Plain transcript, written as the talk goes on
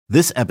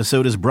This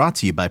episode is brought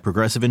to you by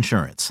Progressive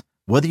Insurance.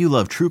 Whether you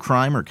love true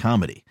crime or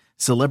comedy,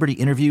 celebrity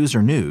interviews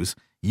or news,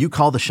 you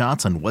call the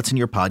shots on what's in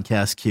your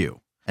podcast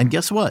queue. And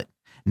guess what?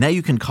 Now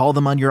you can call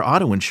them on your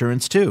auto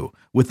insurance too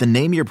with the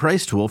Name Your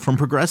Price tool from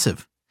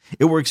Progressive.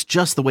 It works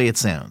just the way it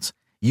sounds.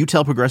 You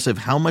tell Progressive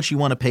how much you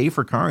want to pay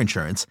for car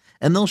insurance,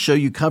 and they'll show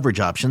you coverage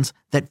options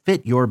that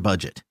fit your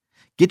budget.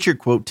 Get your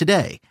quote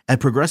today at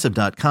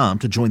Progressive.com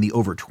to join the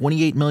over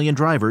 28 million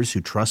drivers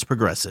who trust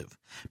Progressive.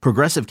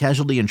 Progressive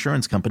Casualty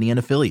Insurance Company and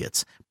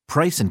Affiliates.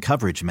 Price and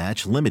coverage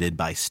match limited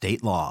by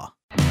state law.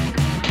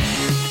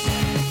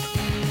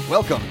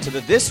 Welcome to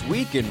the This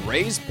Week in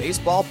Rays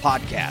Baseball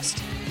podcast.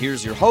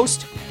 Here's your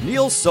host,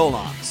 Neil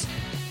Solondz.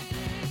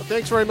 Well,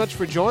 thanks very much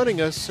for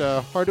joining us.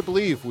 Hard to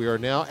believe we are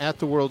now at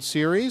the World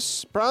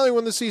Series. Probably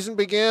when the season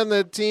began,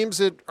 the teams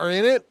that are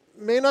in it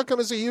may not come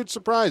as a huge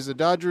surprise. The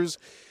Dodgers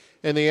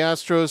and the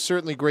Astros,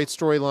 certainly great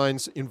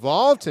storylines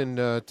involved. And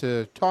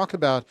to talk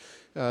about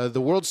the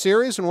World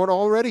Series and what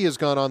already has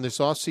gone on this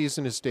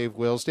offseason is Dave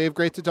Wills. Dave,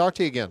 great to talk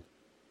to you again.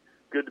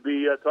 Good to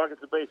be talking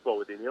some baseball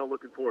with you, Neil.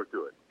 Looking forward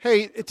to it.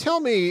 Hey,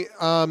 tell me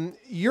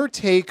your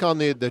take on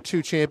the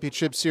two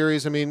championship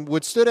series. I mean,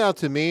 what stood out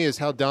to me is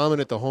how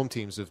dominant the home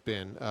teams have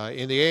been,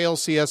 in the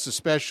ALCS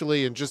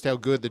especially, and just how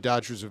good the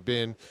Dodgers have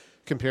been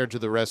compared to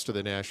the rest of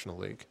the National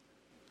League.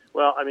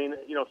 Well, I mean,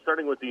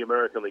 starting with the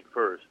American League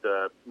first,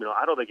 I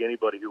don't think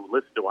anybody who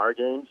listened to our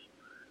games,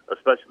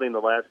 especially in the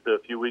last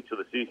few weeks of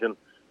the season,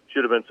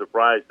 should have been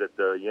surprised that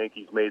the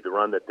Yankees made the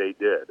run that they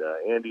did.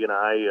 Andy and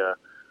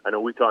I know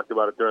we talked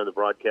about it during the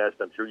broadcast.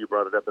 I'm sure you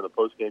brought it up in the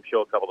postgame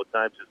show a couple of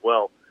times as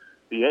well.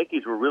 The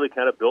Yankees were really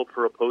kind of built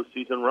for a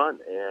postseason run,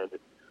 and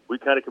we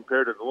kind of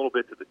compared it a little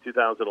bit to the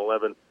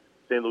 2011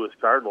 St. Louis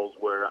Cardinals,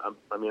 where I'm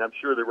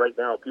sure that right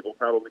now people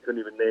probably couldn't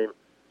even name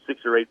 6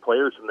 or 8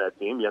 players from that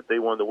team, yet they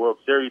won the World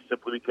Series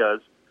simply because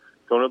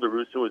Tony La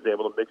Russa was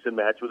able to mix and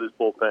match with his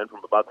bullpen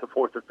from about the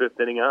 4th or 5th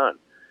inning on.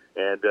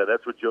 And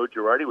that's what Joe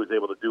Girardi was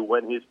able to do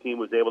when his team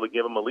was able to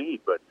give him a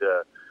lead. But,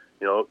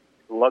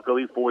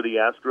 luckily for the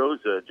Astros,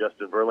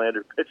 Justin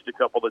Verlander pitched a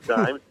couple of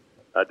times.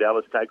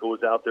 Dallas Keuchel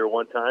was out there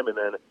one time, and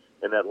then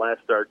in that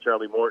last start,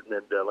 Charlie Morton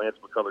and Lance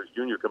McCullers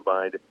Jr.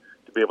 combined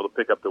to be able to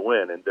pick up the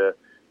win. And,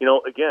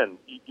 again,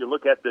 you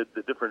look at the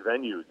different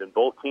venues, and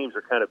both teams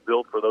are kind of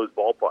built for those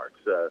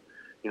ballparks.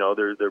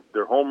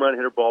 They're home run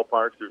hitter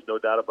ballparks. There's no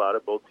doubt about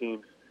it. Both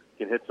teams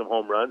can hit some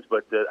home runs,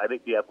 but I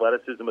think the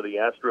athleticism of the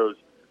Astros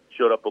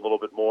showed up a little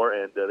bit more,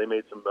 and they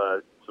made some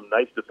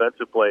nice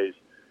defensive plays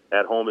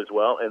at home as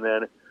well. And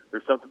then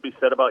there's something to be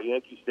said about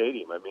Yankee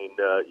Stadium. I mean,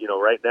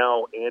 right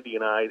now, Andy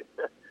and I,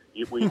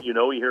 you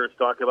hear us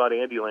talk about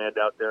Andyland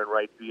out there in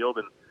right field,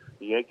 and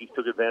the Yankees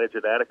took advantage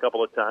of that a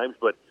couple of times.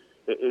 But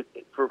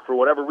for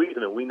whatever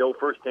reason, and we know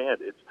firsthand,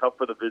 it's tough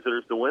for the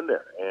visitors to win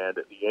there. And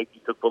the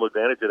Yankees took full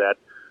advantage of that.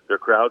 Their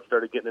crowd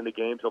started getting into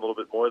games a little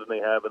bit more than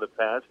they have in the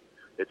past.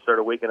 It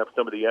started waking up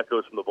some of the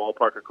echoes from the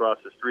ballpark across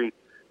the street.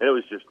 And it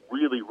was just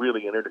really,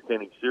 really an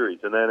entertaining series.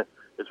 And then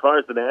as far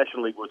as the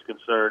National League was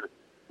concerned,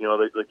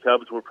 the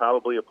Cubs were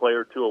probably a player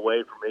or two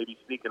away from maybe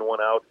sneaking one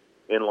out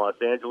in Los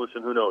Angeles,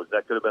 and who knows,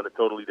 that could have been a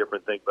totally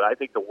different thing. But I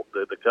think the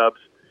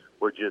Cubs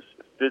were just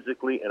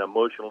physically and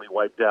emotionally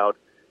wiped out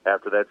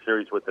after that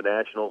series with the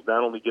Nationals,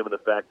 not only given the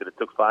fact that it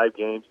took 5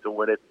 games to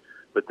win it,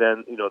 but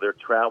then, their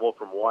travel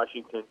from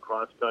Washington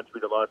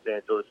cross-country to Los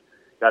Angeles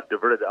got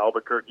diverted to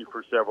Albuquerque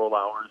for several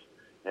hours.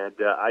 And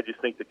I just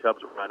think the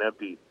Cubs were on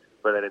empty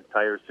for that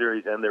entire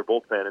series, and their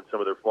bullpen and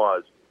some of their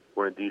flaws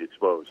were indeed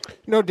exposed.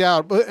 No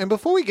doubt. And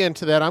before we get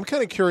into that, I'm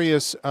kind of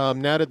curious,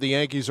 now that the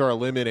Yankees are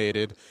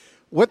eliminated,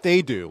 what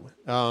they do,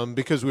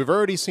 because we've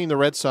already seen the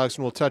Red Sox,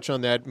 and we'll touch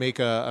on that, make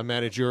a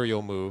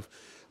managerial move.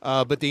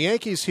 But the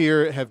Yankees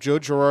here have Joe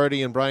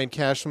Girardi and Brian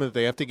Cashman that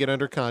they have to get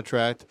under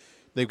contract.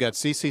 They've got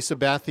CC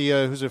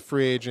Sabathia, who's a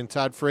free agent,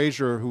 Todd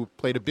Frazier, who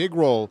played a big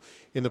role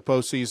in the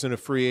postseason, a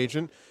free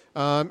agent,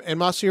 and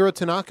Masahiro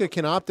Tanaka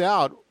can opt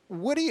out.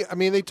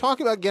 They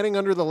talk about getting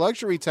under the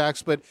luxury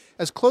tax, but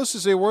as close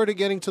as they were to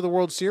getting to the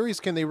World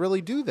Series, can they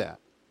really do that?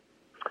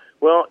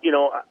 Well,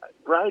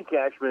 Brian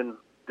Cashman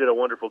did a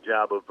wonderful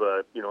job of,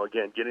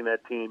 again, getting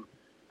that team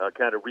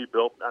kind of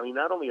rebuilt. I mean,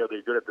 not only are they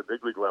good at the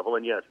big league level,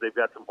 and yes, they've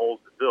got some holes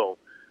to fill,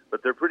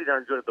 but they're pretty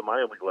darn good at the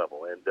minor league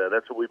level, and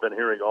that's what we've been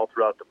hearing all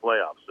throughout the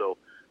playoffs. So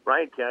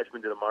Brian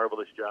Cashman did a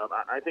marvelous job.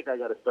 I think I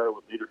got to start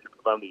with leadership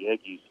if I'm the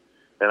Yankees,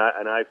 and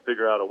I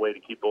figure out a way to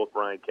keep both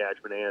Brian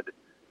Cashman and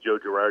Joe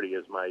Girardi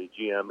as my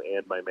GM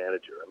and my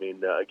manager. I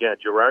mean, again,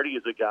 Girardi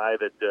is a guy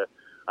that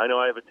I know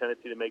I have a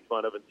tendency to make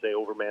fun of and say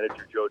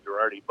over-manager Joe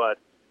Girardi, but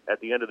at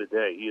the end of the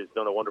day, he has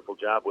done a wonderful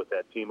job with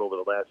that team over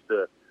the last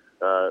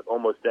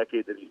almost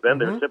decade that he's been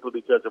there, simply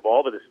because of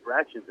all the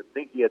distractions and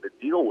things he had to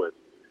deal with.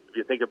 If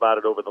you think about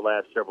it over the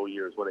last several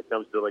years, when it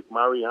comes to like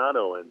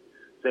Mariano and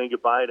saying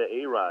goodbye to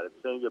A-Rod and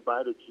saying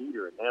goodbye to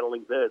Jeter and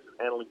handling this and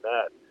handling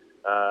that,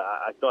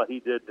 I thought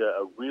he did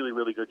a really,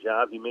 really good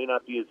job. He may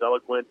not be as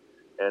eloquent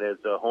and as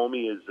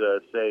homey as,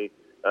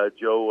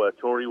 Joe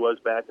Torre was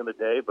back in the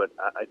day, but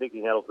I think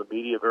he handles the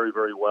media very,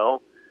 very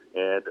well.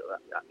 And,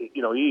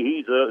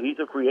 he's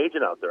a free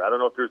agent out there. I don't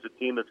know if there's a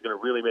team that's going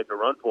to really make a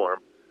run for him.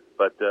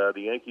 but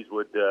the Yankees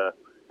would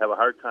have a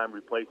hard time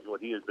replacing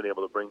what he has been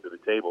able to bring to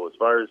the table. As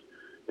far as,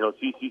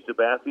 CC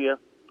Sabathia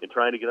and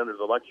trying to get under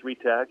the luxury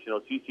tax,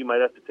 CC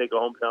might have to take a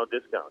hometown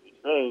discount. He's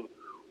saying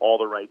all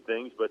the right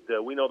things, but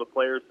we know the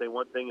players say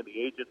one thing and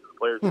the agents and the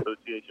Players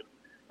Association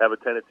have a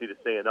tendency to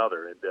say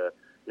another. And,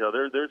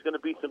 there's going to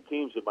be some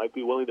teams that might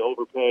be willing to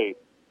overpay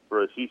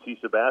for a CC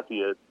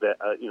Sabathia that,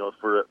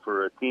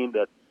 for a team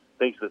that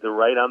thinks that they're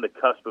right on the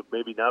cusp of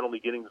maybe not only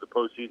getting to the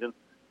postseason,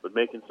 but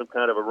making some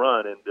kind of a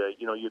run. And,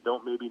 you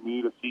don't maybe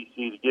need a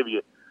CC to give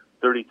you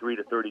 30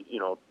 to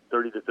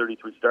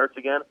 33 starts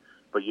again,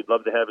 but you'd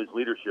love to have his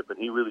leadership. And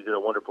he really did a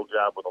wonderful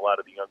job with a lot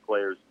of the young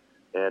players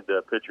and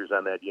pitchers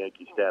on that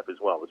Yankee staff as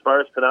well. As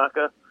far as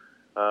Tanaka,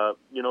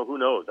 who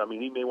knows? I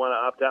mean, he may want to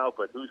opt out,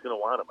 but who's going to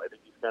want him? I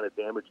think he's kind of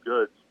damaged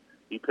goods.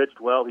 He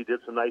pitched well. He did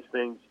some nice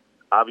things,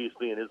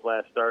 obviously, in his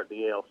last start in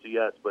the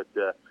ALCS, but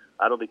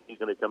I don't think he's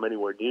going to come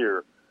anywhere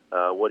near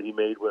what he's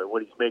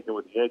making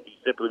with the Yankees,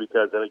 simply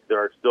because I think there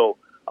are still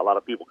a lot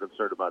of people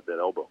concerned about that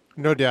elbow.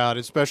 No doubt,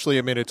 especially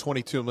at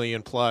 $22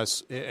 million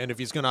plus, and if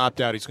he's going to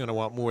opt out, he's going to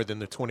want more than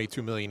the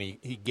 $22 million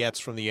he gets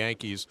from the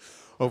Yankees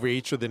over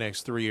each of the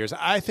next 3 years.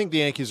 I think the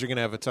Yankees are going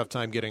to have a tough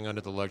time getting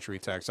under the luxury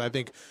tax. I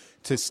think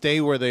to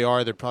stay where they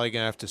are, they're probably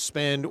going to have to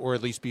spend or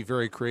at least be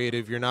very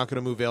creative. You're not going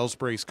to move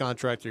Ellsbury's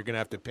contract. You're going to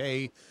have to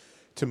pay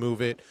to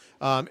move it.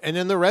 And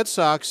then the Red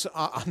Sox,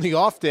 on the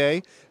off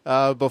day,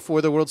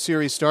 before the World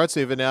Series starts,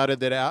 they've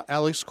announced that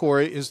Alex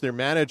Cora is their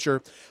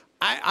manager.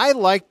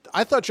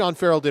 I thought John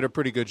Farrell did a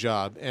pretty good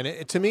job.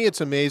 And to me,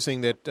 it's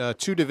amazing that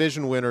two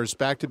division winners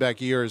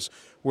back-to-back years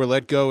were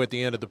let go at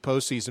the end of the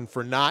postseason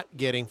for not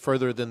getting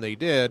further than they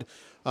did.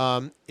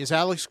 Is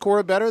Alex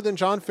Cora better than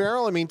John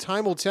Farrell? I mean,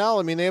 time will tell.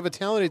 I mean, they have a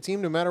talented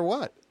team no matter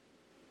what.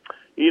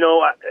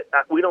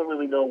 We don't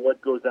really know what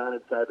goes on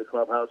inside the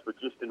clubhouse, but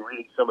just in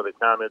reading some of the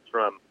comments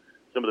from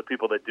some of the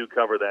people that do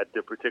cover that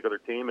particular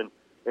team, and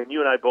you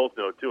and I both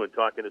know, too, and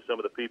talking to some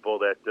of the people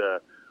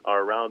that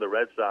are around the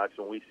Red Sox,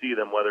 when we see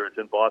them, whether it's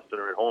in Boston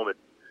or at home at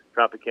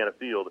Tropicana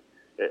Field,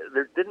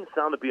 there didn't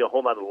sound to be a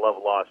whole lot of love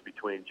lost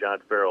between John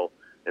Farrell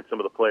and some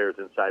of the players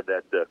inside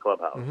that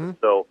clubhouse. Mm-hmm.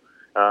 So,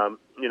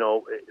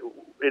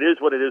 it is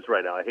what it is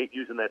right now. I hate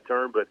using that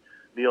term, but,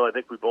 Neil, I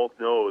think we both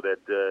know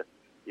that,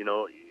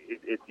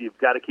 you've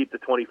got to keep the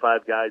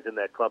 25 guys in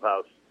that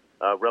clubhouse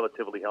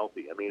relatively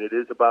healthy. I mean, it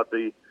is about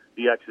the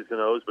X's and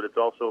O's, but it's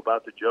also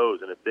about the Joes.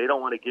 And if they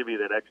don't want to give you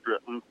that extra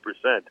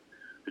 %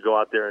 to go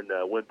out there and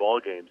win ball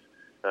games,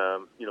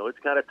 it's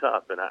kind of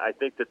tough. And I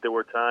think that there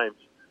were times,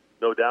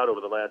 no doubt, over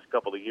the last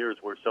couple of years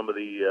where some of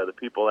the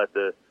people at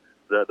the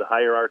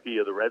hierarchy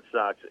of the Red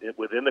Sox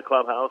within the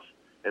clubhouse,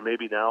 and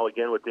maybe now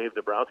again with Dave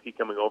Dombrowski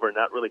coming over and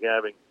not really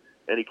having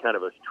any kind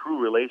of a true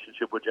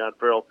relationship with John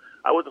Farrell,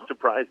 I wasn't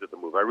surprised at the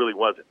move. I really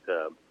wasn't,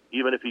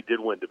 even if he did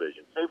win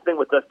division. Same thing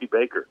with Dusty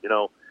Baker.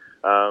 The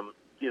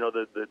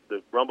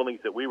rumblings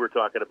that we were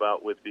talking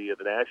about with the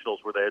Nationals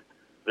were that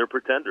they're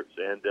pretenders,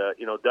 and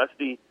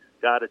Dusty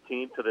got a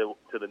team to the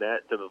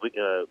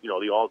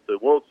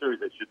World Series,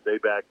 I should say,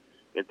 back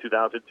in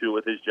 2002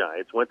 with his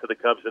Giants. Went to the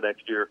Cubs the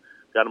next year,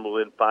 got them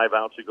within 5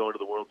 outs of going to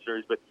the World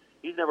Series, but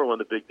he's never won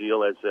the big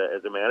deal as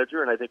a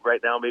manager, and I think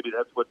right now maybe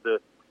that's what the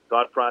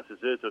thought process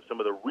is of some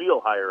of the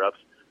real higher-ups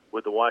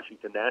with the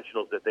Washington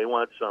Nationals, that they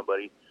want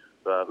somebody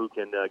who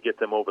can get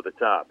them over the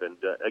top. And,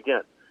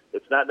 again,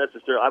 it's not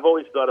necessarily – I've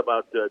always thought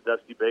about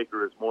Dusty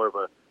Baker as more of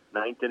a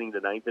ninth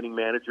inning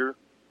manager,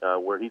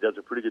 where he does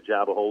a pretty good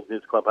job of holding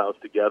his clubhouse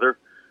together.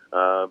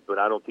 But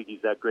I don't think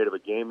he's that great of a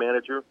game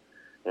manager.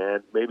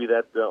 And maybe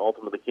that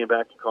ultimately came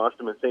back to cost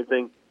him. And same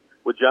thing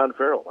with John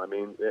Farrell. I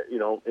mean,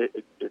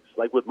 it's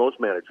like with most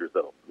managers,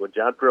 though. When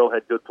John Farrell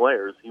had good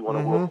players, he won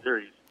a World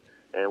Series.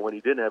 And when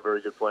he didn't have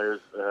very good players,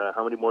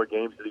 how many more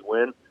games did he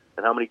win?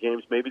 And how many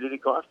games maybe did he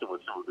cost him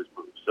with some of his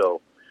moves?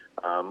 So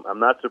I'm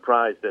not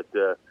surprised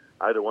that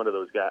either one of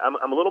those guys.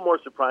 I'm a little more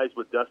surprised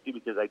with Dusty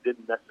because I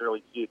didn't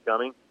necessarily see it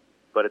coming.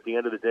 But at the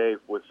end of the day,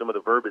 with some of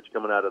the verbiage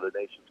coming out of the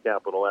nation's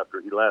capital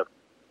after he left,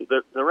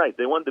 they're right.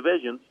 They won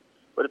divisions,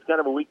 but it's kind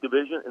of a weak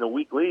division. In a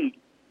weak league,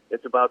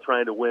 it's about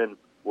trying to win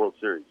World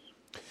Series.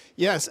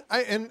 Yes,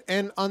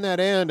 and on that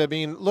end, I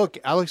mean, look,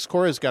 Alex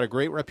Cora's got a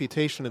great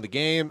reputation in the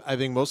game. I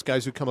think most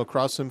guys who come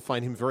across him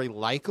find him very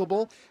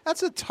likable.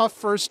 That's a tough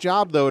first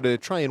job, though, to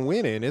try and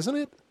win in, isn't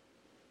it?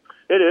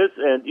 It is,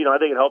 and I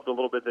think it helped a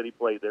little bit that he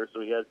played there, so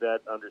he has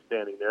that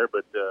understanding there.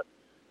 But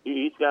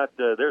he's got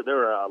there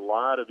are a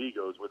lot of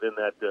egos within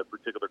that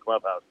particular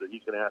clubhouse that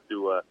he's going to have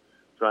to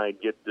try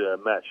and get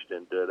meshed,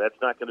 and that's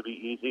not going to be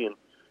easy.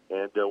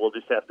 And we'll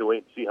just have to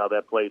wait and see how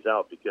that plays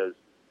out because.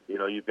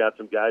 You've got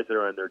some guys that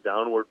are on their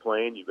downward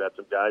plane. You've got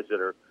some guys that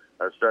are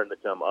starting to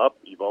come up.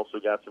 You've also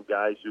got some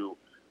guys who,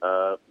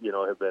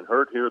 have been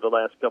hurt here the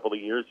last couple of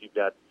years. You've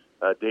got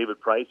David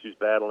Price, who's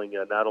battling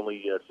not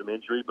only some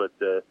injury, but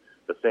the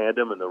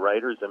fandom and the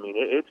writers. I mean,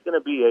 it's going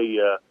to be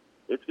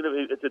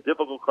it's a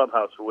difficult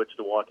clubhouse for which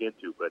to walk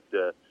into. But,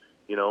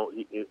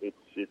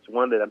 it's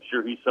one that I'm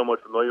sure he's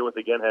somewhat familiar with,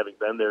 again, having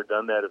been there,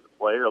 done that as a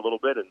player a little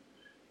bit.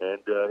 And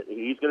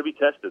he's going to be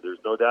tested.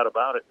 There's no doubt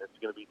about it. It's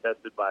going to be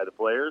tested by the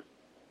players.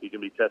 He can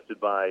be tested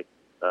by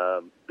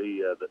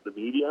the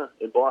media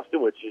in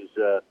Boston, which is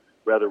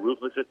rather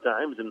ruthless at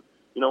times. And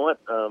you know what?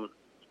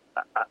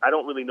 I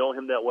don't really know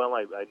him that well.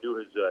 I knew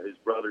his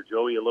brother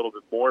Joey a little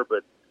bit more,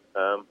 but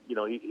you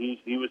know,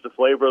 he was the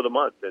flavor of the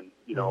month. And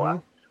you know,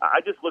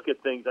 I just look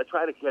at things. I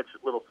try to catch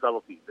little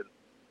subtleties. And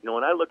you know,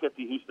 when I look at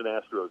the Houston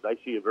Astros, I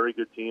see a very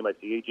good team. I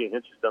see A.J.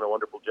 Hinch has done a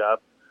wonderful job,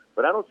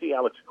 but I don't see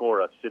Alex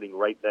Cora sitting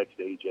right next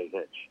to A.J.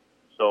 Hinch.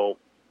 So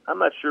I'm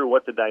not sure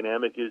what the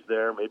dynamic is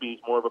there. Maybe he's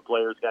more of a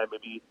player's guy.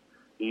 Maybe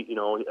you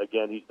know,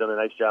 again, he's done a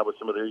nice job with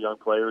some of their young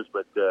players,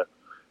 but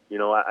you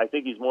know, I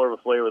think he's more of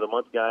a flavor of the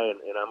month guy, and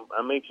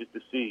I'm anxious to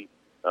see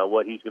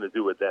what he's going to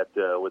do with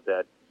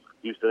that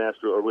Houston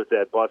Astros or with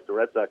that Boston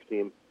Red Sox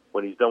team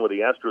when he's done with the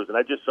Astros. And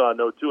I just saw a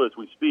note too as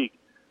we speak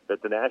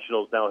that the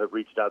Nationals now have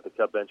reached out to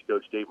Cub bench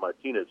coach Dave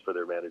Martinez for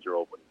their manager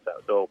opening.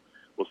 So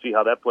we'll see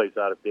how that plays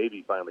out if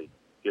Davey finally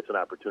gets an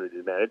opportunity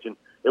to manage. And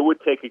it would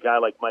take a guy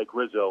like Mike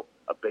Rizzo,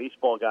 a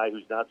baseball guy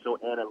who's not so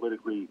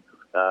analytically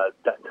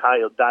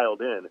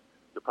dialed in,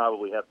 to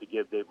probably have to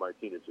give Dave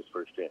Martinez his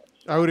first chance.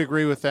 I would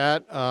agree with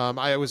that.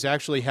 I was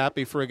actually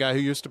happy for a guy who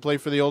used to play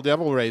for the old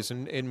Devil Rays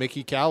in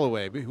Mickey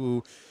Callaway,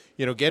 who,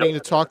 you know, getting to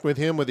talk with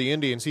him with the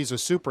Indians, he's a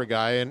super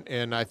guy,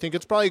 and I think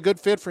it's probably a good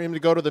fit for him to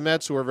go to the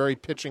Mets, who are very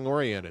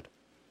pitching-oriented.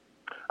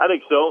 I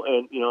think so,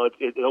 and, you know,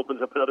 it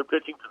opens up another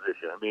pitching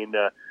position. I mean,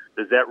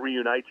 does that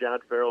reunite John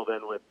Farrell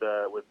then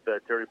with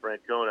Terry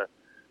Francona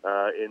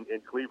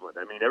in Cleveland?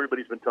 I mean,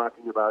 everybody's been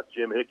talking about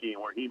Jim Hickey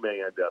and where he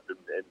may end up,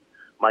 and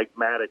Mike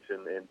Maddox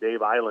and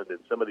Dave Island and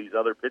some of these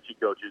other pitching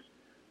coaches.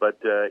 But,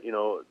 you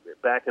know,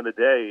 back in the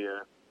day,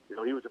 you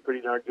know, he was a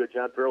pretty darn good,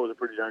 John Farrell was a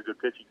pretty darn good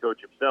pitching coach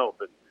himself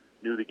and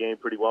knew the game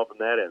pretty well from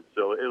that end.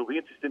 So it'll be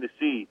interesting to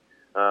see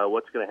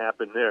what's going to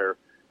happen there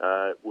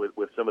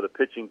with some of the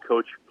pitching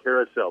coach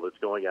carousel that's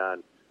going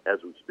on as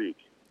we speak.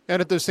 And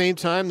at the same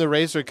time, the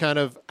Rays are kind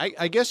of,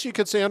 I guess you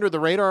could say, under the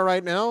radar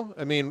right now.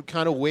 I mean,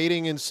 kind of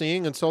waiting and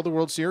seeing until the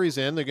World Series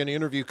end. They're going to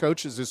interview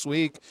coaches this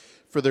week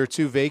for their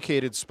 2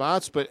 vacated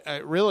spots, but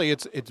really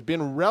it's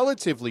been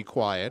relatively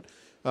quiet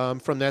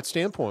from that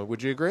standpoint.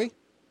 Would you agree?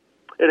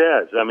 It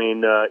has. I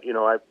mean, you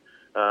know,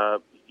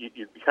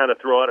 you kind of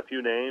throw out a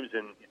few names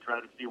and you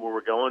try to see where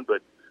we're going,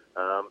 but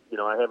you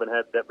know, I haven't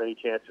had that many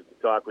chances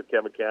to talk with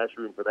Kevin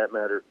Cashroom, and for that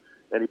matter,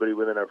 anybody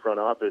within our front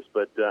office.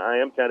 But I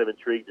am kind of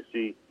intrigued to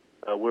see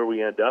where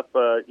we end up.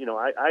 You know,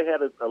 I had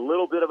a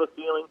little bit of a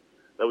feeling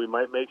that we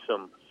might make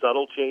some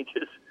subtle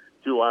changes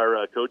to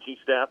our coaching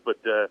staff, but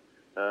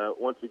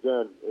once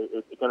again,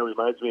 it kind of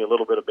reminds me a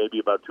little bit of maybe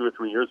about 2 or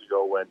 3 years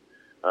ago when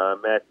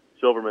Matt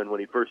Silverman, when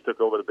he first took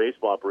over the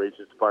baseball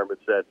operations department,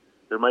 said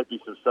there might be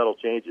some subtle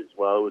changes.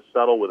 Well, it was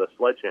subtle with a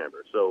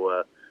sledgehammer.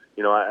 So,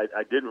 you know,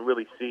 I didn't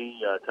really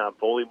see Tom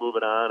Foley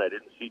moving on. I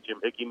didn't see Jim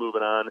Hickey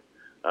moving on.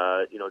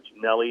 You know,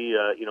 Nelly,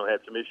 you know,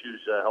 had some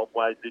issues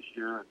health-wise this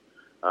year.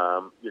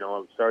 You know,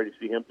 I'm sorry to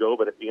see him go,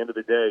 but at the end of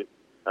the day,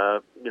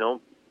 you know,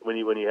 when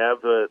you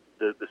have the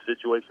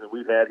situation that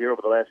we've had here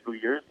over the last few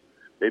years,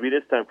 maybe it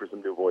is time for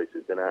some new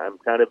voices. And I'm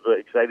kind of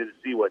excited to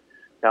see what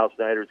Kyle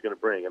Snyder is going to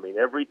bring. I mean,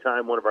 every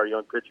time one of our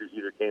young pitchers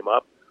either came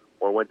up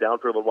or went down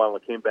for a little while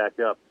and came back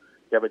up,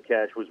 Kevin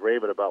Cash was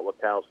raving about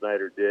what Kyle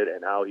Snyder did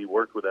and how he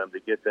worked with them to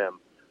get them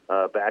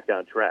back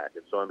on track.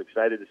 And so I'm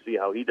excited to see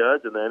how he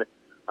does. And then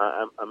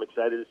I'm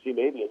excited to see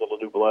maybe a little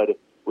new blood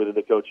within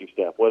the coaching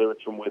staff, whether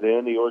it's from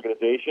within the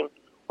organization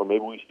or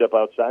maybe we step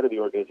outside of the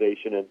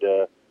organization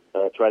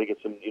and try to get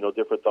some, you know,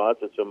 different thoughts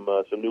and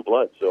some new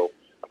blood. So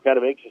I'm kind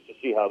of anxious to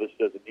see how this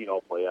does indeed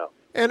all play out.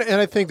 And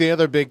I think the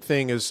other big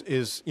thing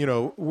is, you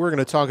know, we're going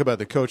to talk about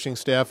the coaching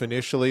staff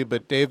initially,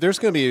 but Dave, there's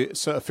going to be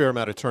a fair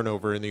amount of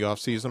turnover in the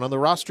offseason on the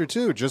roster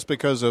too, just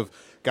because of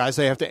guys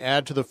they have to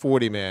add to the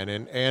 40-man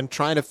and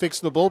trying to fix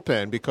the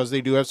bullpen because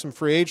they do have some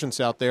free agents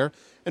out there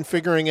and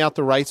figuring out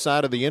the right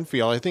side of the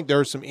infield. I think there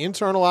are some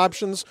internal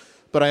options,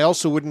 but I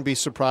also wouldn't be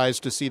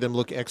surprised to see them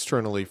look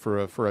externally for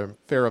a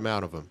fair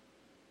amount of them.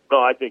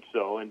 No, I think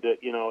so, and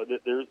you know,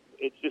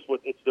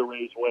 it's the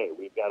Rays way.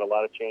 We've got a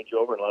lot of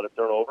changeover and a lot of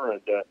turnover,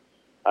 and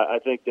I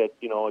think that,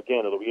 you know,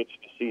 again, it'll be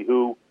interesting to see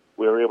who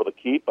we were able to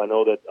keep. I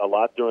know that a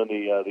lot during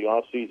the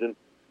off season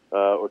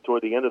or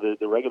toward the end of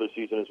the regular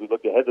season, as we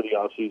looked ahead to the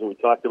off season, we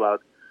talked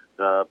about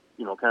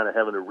you know, kind of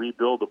having to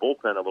rebuild the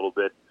bullpen a little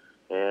bit,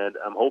 and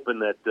I'm hoping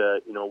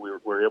that you know,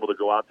 we're able to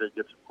go out there and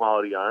get some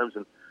quality arms.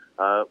 And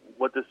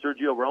what does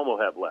Sergio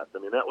Romo have left? I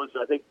mean, that was,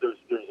 I think there's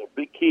a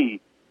big key.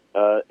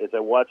 As I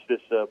watch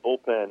this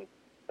bullpen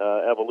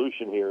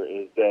evolution here,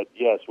 is that,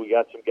 yes, we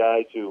got some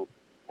guys who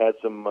had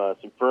some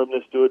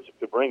firmness to it, so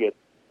could bring it,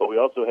 but we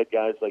also had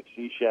guys like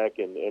Cishek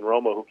and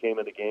Romo who came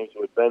into games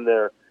who had been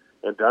there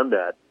and done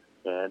that,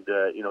 and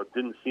you know,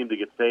 didn't seem to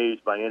get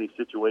fazed by any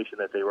situation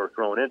that they were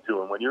thrown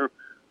into. And when you're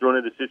thrown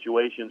into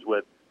situations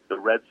with the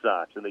Red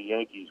Sox and the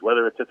Yankees,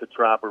 whether it's at the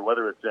Trop or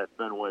whether it's at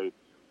Fenway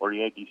or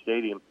Yankee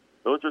Stadium,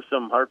 those are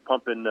some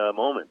heart-pumping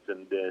moments,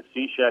 and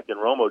Cishek and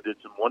Romo did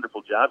some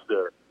wonderful jobs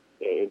there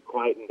in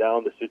quieting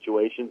down the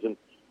situations. And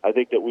I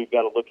think that we've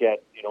got to look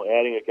at, you know,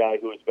 adding a guy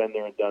who has been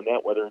there and done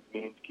that, whether it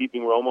means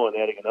keeping Romo and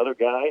adding another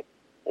guy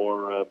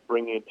or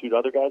bringing in 2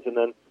 other guys. And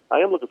then I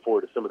am looking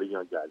forward to some of the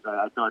young guys.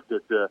 I thought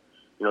that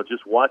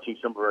just watching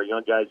some of our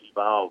young guys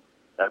evolve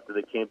after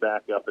they came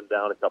back up and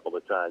down a couple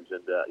of times,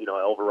 and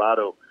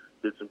Alvarado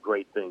did some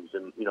great things,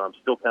 and I'm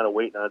still kind of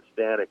waiting on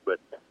Stanek, but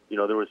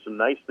there were some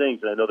nice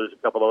things, and I know there's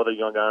a couple of other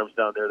young arms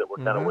down there that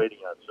we're kind of waiting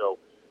on. So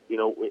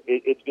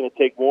it's going to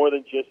take more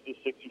than just the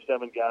 6 or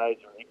 7 guys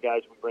or 8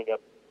 guys we bring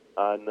up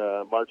on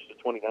March the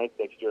 29th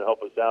next year to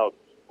help us out.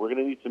 We're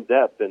going to need some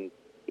depth, and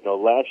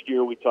last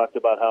year we talked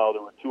about how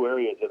there were 2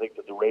 areas I think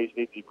that the Rays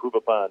need to improve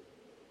upon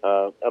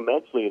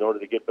immensely in order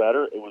to get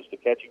better. It was the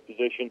catching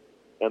position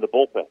and the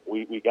bullpen.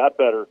 We got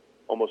better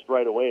almost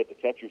right away at the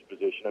catcher's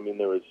position. I mean,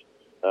 there was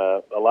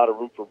a lot of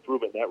room for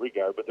improvement in that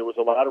regard, but there was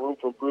a lot of room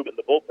for improvement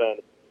in the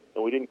bullpen,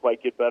 and we didn't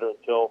quite get better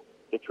until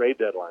the trade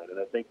deadline. And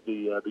I think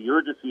the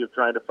urgency of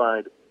trying to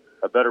find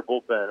a better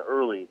bullpen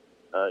early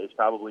is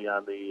probably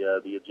on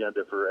the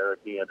agenda for Eric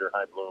Neander,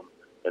 Chaim Bloom,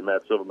 and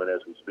Matt Silverman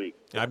as we speak.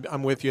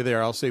 I'm with you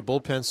there. I'll say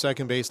bullpen,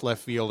 second base,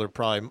 left field are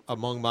probably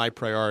among my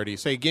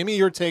priorities. Hey, give me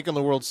your take on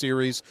the World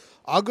Series.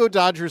 I'll go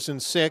Dodgers in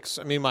 6.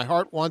 I mean, my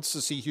heart wants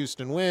to see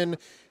Houston win.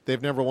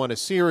 They've never won a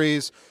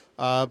series.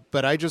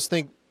 But I just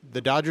think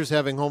the Dodgers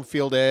having home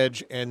field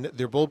edge and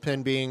their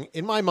bullpen being,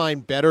 in my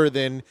mind, better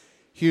than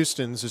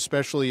Houston's,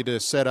 especially to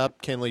set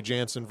up Kenley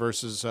Jansen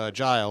versus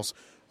Giles.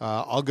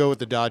 I'll go with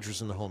the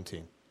Dodgers and the home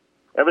team.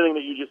 Everything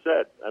that you just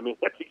said. I mean,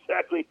 that's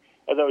exactly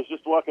as I was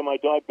just walking my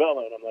dog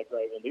Bella, and I'm like, all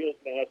right, well, Neil's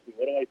going to ask me,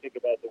 what do I think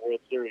about the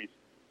World Series?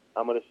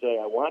 I'm going to say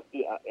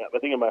I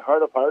think in my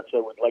heart of hearts,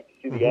 I would like to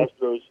see the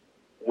Astros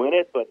win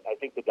it, but I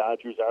think the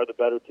Dodgers are the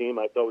better team.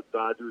 I thought with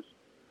Dodgers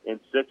in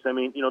 6. I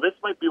mean, this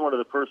might be one of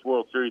the first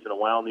World Series in a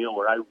while, Neil,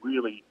 where I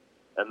really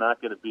am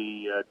not going to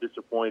be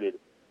disappointed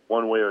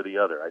one way or the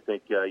other. I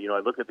think, I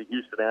look at the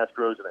Houston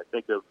Astros, and I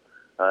think of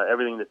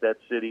everything that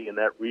city and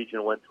that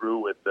region went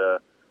through with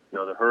the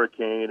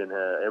hurricane and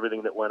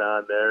everything that went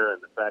on there,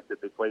 and the fact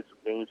that they played some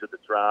games at the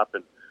Trop.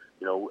 And,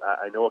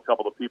 I know a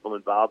couple of people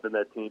involved in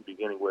that team,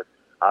 beginning with,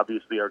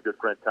 obviously, our good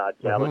friend Todd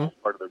Kalich,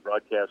 part of the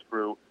broadcast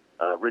crew.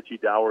 Richie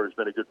Dower has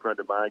been a good friend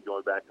of mine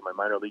going back to my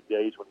minor league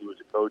days when he was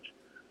a coach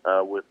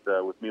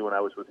with me when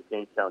I was with the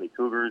Kane County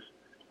Cougars.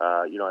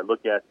 I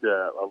look at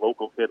a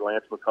local kid,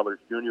 Lance McCullers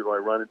Jr., who I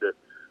run into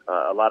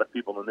a lot of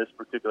people in this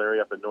particular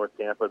area up in North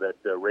Tampa that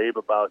rave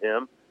about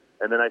him.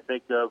 And then I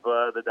think of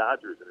the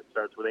Dodgers, and it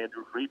starts with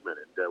Andrew Friedman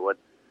and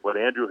what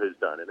Andrew has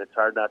done. And it's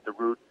hard not to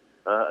root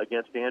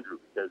against Andrew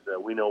because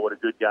we know what a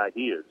good guy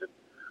he is. And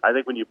I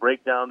think when you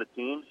break down the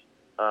teams,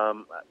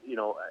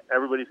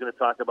 everybody's going to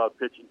talk about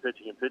pitching,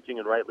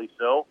 and rightly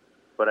so.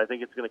 But I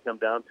think it's going to come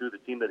down to the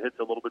team that hits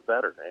a little bit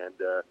better. And,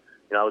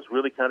 I was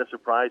really kind of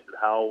surprised at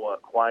how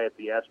quiet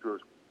the Astros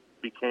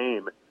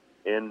became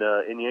in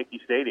Yankee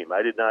Stadium.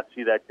 I did not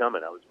see that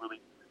coming. I was really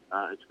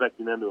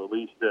expecting them to at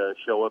least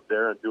show up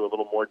there and do a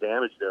little more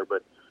damage there.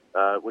 But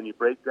when you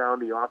break down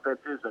the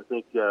offenses, I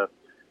think,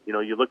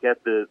 you look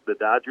at the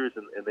Dodgers,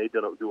 and they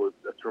do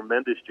a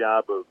tremendous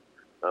job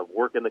of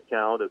working the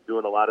count, of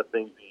doing a lot of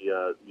things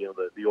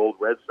the old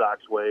Red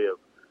Sox way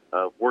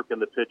of working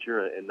the pitcher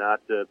and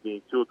not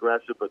being too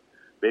aggressive. But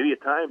maybe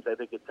at times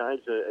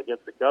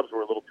against the Cubs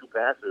were a little too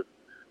passive.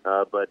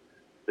 But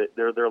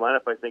their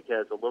lineup, I think,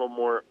 has a little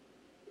more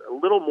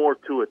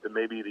to it than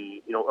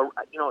maybe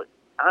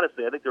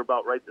honestly, I think they're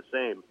about right the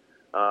same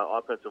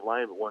offensive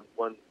line,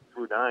 1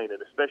 through 9,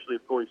 and especially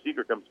if Corey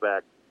Seager comes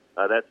back,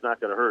 that's not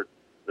going to hurt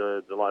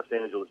the Los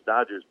Angeles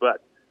Dodgers.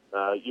 But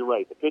you're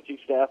right, the pitching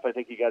staff, I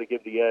think you got to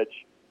give the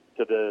edge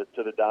to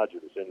the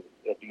Dodgers. And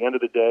at the end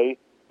of the day,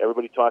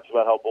 everybody talks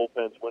about how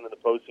bullpens win in the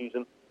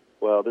postseason.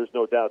 Well, there's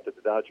no doubt that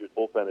the Dodgers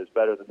bullpen is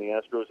better than the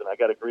Astros, and I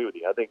got to agree with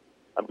you. I think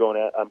I'm going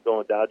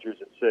Dodgers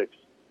in 6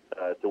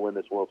 to win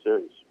this World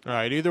Series. All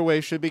right, either way,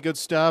 should be good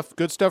stuff.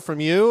 Good stuff from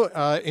you.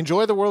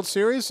 Enjoy the World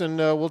Series, and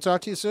we'll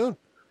talk to you soon.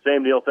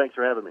 Same deal. Thanks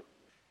for having me.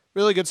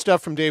 Really good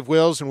stuff from Dave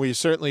Wills, and we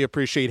certainly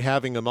appreciate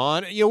having him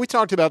on. We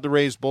talked about the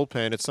Rays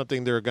bullpen. It's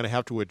something they're going to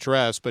have to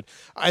address, but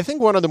I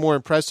think one of the more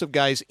impressive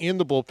guys in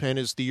the bullpen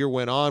as the year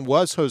went on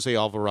was Jose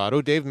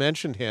Alvarado. Dave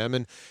mentioned him,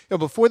 and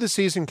before the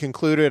season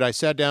concluded, I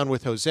sat down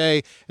with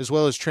Jose as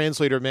well as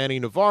translator Manny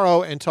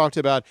Navarro and talked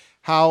about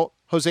how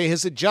Jose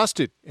has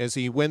adjusted as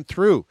he went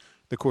through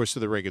the course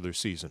of the regular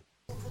season.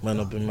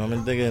 Bueno,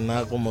 primeramente que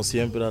nada, como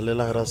siempre, darle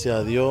las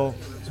gracias a Dios.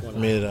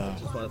 Mira, I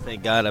just want to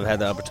thank God I've had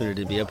the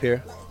opportunity to be up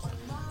here.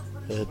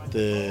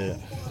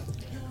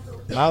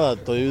 Nada,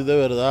 estoy de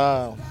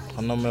verdad,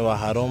 cuando me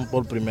bajaron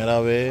por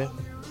primera vez,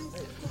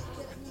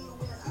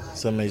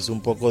 se me hizo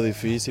un poco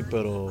difícil,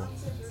 pero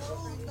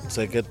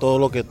sé que todos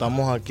los que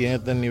estamos aquí en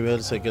este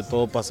nivel, sé que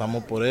todos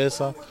pasamos por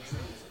esa.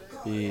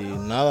 Y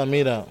nada,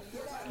 mira,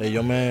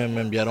 ellos me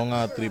enviaron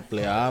a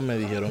AAA, me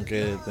dijeron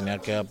que tenía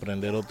que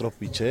aprender otros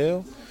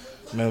picheos.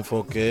 Me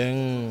enfoqué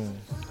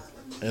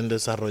en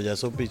desarrollar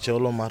esos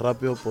picheos lo más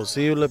rápido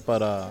posible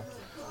para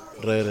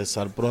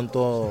regresar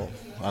pronto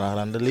a la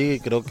Grandes Ligas, y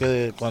creo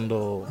que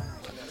cuando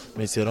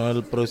me hicieron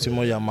el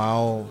próximo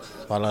llamado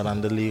para la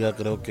Grandes Ligas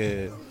creo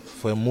que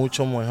fue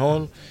mucho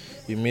mejor.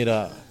 Y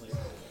mira,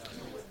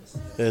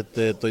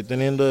 estoy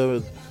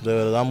teniendo de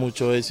verdad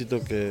mucho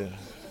éxito, que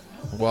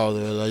Wow,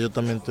 de verdad yo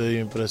también estoy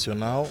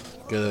impresionado,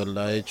 que de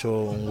verdad he hecho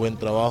un buen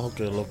trabajo,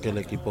 que es lo que el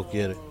equipo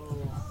quiere.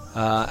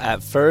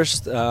 At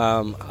first,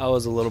 I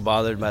was a little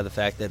bothered by the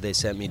fact that they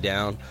sent me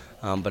down,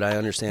 but I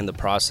understand the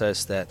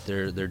process that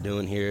they're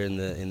doing here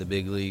in the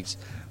big leagues.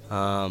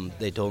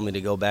 They told me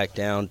to go back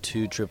down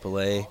to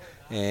AAA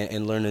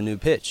and learn a new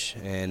pitch,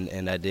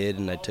 and I did,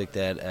 and I took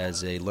that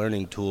as a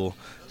learning tool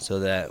so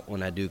that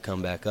when I do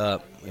come back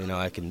up,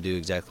 I can do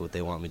exactly what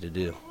they want me to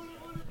do.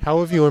 How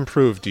have you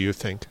improved, do you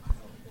think?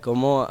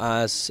 ¿Cómo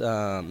has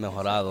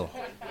mejorado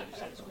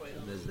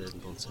desde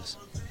entonces?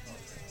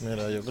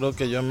 Mira, yo creo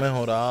que yo he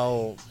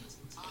mejorado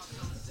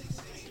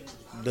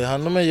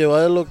dejándome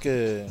llevar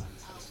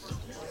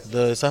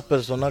de esas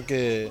personas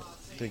que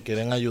te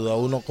quieren ayudar a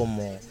uno,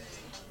 como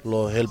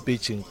los el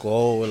pitching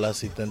coach, el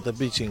asistente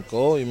pitching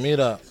coach, y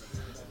mira,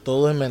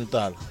 todo es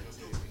mental.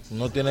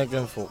 Uno tiene que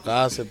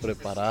enfocarse,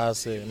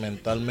 prepararse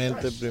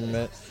mentalmente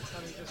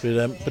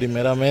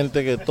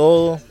primeramente que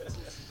todo.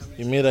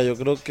 Y mira, yo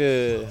creo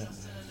que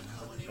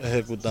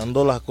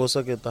ejecutando las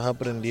cosas que estás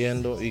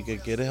aprendiendo y que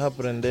quieres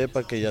aprender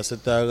para que ya se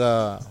te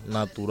haga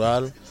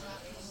natural,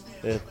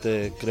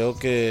 creo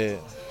que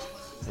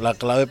la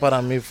clave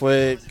para mí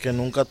fue que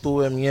nunca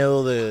tuve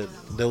miedo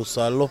de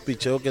usar los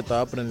picheos que estaba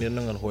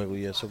aprendiendo en el juego,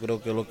 y eso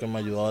creo que es lo que me ha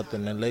ayudado a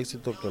tener el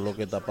éxito, que es lo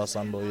que está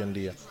pasando hoy en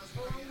día.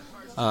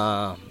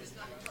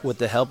 With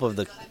the help of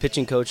the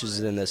pitching coaches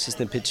and the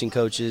assistant pitching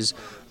coaches,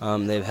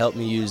 they've helped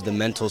me use the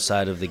mental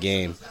side of the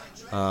game.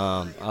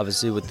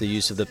 Obviously, with the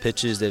use of the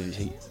pitches, they've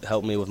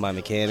helped me with my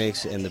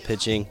mechanics and the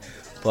pitching,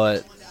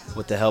 but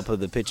with the help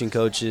of the pitching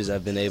coaches,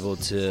 I've been able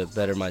to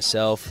better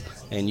myself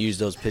and use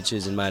those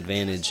pitches in my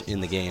advantage in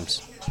the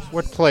games.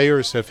 What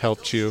players have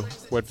helped you?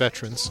 What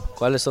veterans?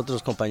 ¿Cuáles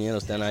otros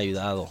compañeros te han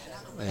ayudado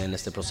en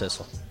este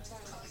proceso?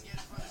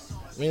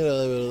 Mira,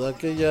 de verdad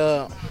que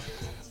ya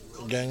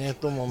en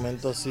estos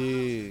momentos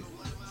así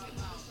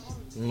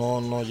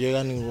no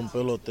llega ningún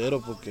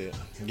pelotero, porque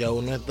ya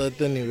uno está a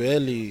este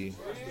nivel y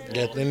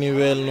ya este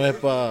nivel no es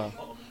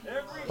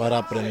para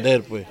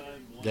aprender, pues.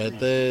 Ya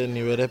este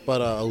nivel es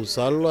para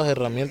usar las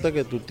herramientas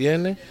que tú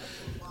tienes,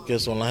 que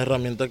son las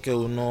herramientas que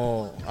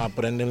uno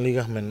aprende en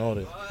ligas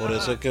menores. Por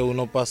eso es que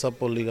uno pasa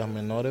por ligas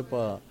menores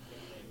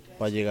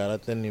para llegar a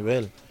este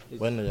nivel.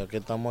 Bueno, ya que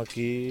estamos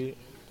aquí,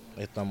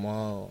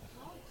 estamos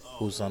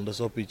usando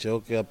esos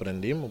picheos que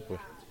aprendimos, pues.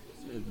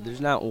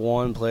 There's not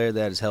one player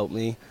that has helped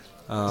me.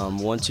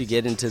 Once you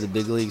get into the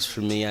big leagues,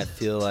 for me, I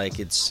feel like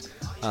it's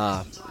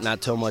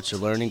not so much a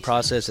learning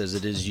process as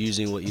it is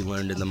using what you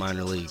learned in the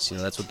minor leagues.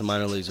 That's what the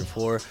minor leagues are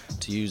for,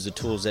 to use the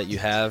tools that you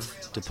have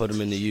to put them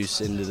into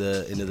use into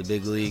the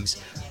big leagues.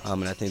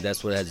 And I think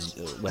that's what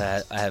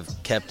I have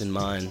kept in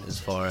mind as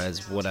far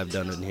as what I've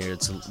done in here.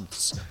 It's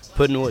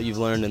putting what you've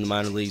learned in the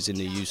minor leagues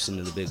into use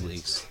into the big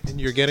leagues.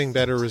 And you're getting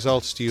better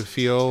results. Do you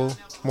feel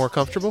more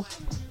comfortable?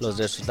 Los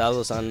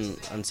resultados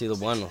han sido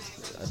buenos.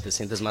 ¿Te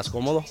sientes más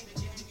cómodo?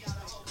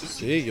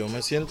 Sí, yo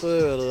me siento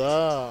de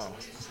verdad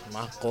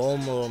más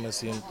cómodo, me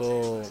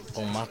siento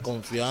con más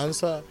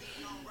confianza.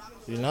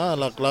 Y nada,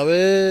 la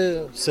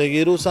clave es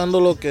seguir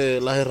usando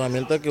las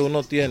herramientas que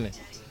uno tiene.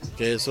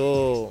 Que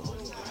eso,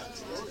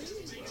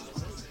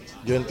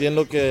 yo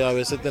entiendo que a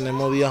veces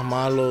tenemos días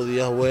malos,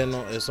 días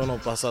buenos, eso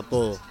nos pasa a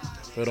todos.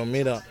 Pero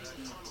mira,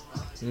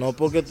 no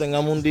porque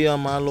tengamos un día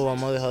malo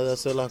vamos a dejar de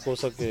hacer las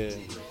cosas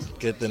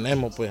que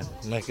tenemos, pues.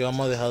 No es que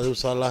vamos a dejar de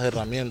usar las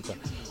herramientas.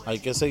 Hay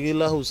que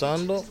seguirlas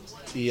usando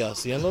y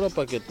haciéndolo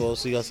para que todo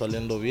siga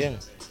saliendo bien.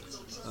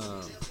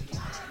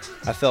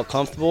 I felt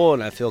comfortable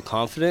and I feel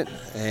confident,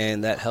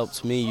 and that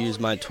helps me use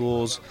my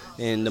tools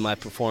into my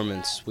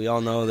performance. We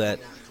all know that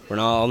we're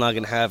all not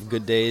going to have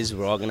good days,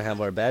 we're all going to have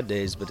our bad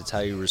days, but it's how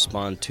you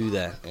respond to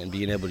that and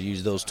being able to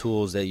use those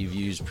tools that you've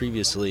used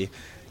previously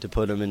to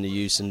put them into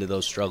use into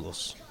those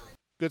struggles.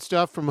 Good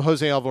stuff from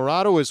Jose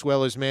Alvarado as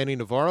well as Manny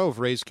Navarro of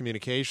Rays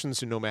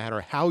Communications. And no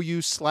matter how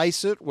you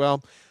slice it,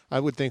 well,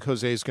 I would think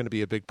Jose is going to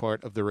be a big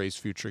part of the Rays'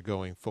 future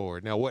going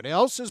forward. Now, what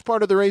else is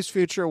part of the Rays'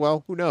 future?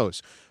 Well, who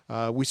knows?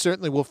 We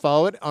certainly will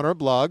follow it on our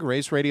blog,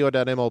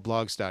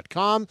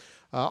 raysradio.mlblogs.com.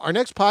 Our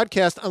next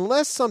podcast,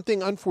 unless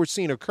something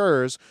unforeseen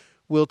occurs,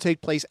 will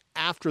take place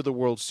after the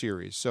World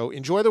Series. So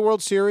enjoy the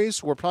World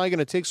Series. We're probably going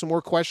to take some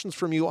more questions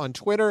from you on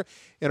Twitter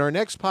in our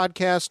next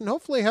podcast, and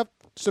hopefully have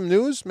some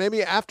news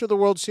maybe after the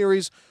World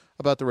Series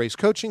about the Rays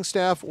coaching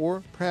staff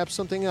or perhaps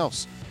something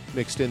else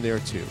mixed in there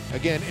too.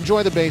 Again,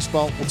 enjoy the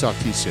baseball. We'll talk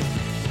to you soon.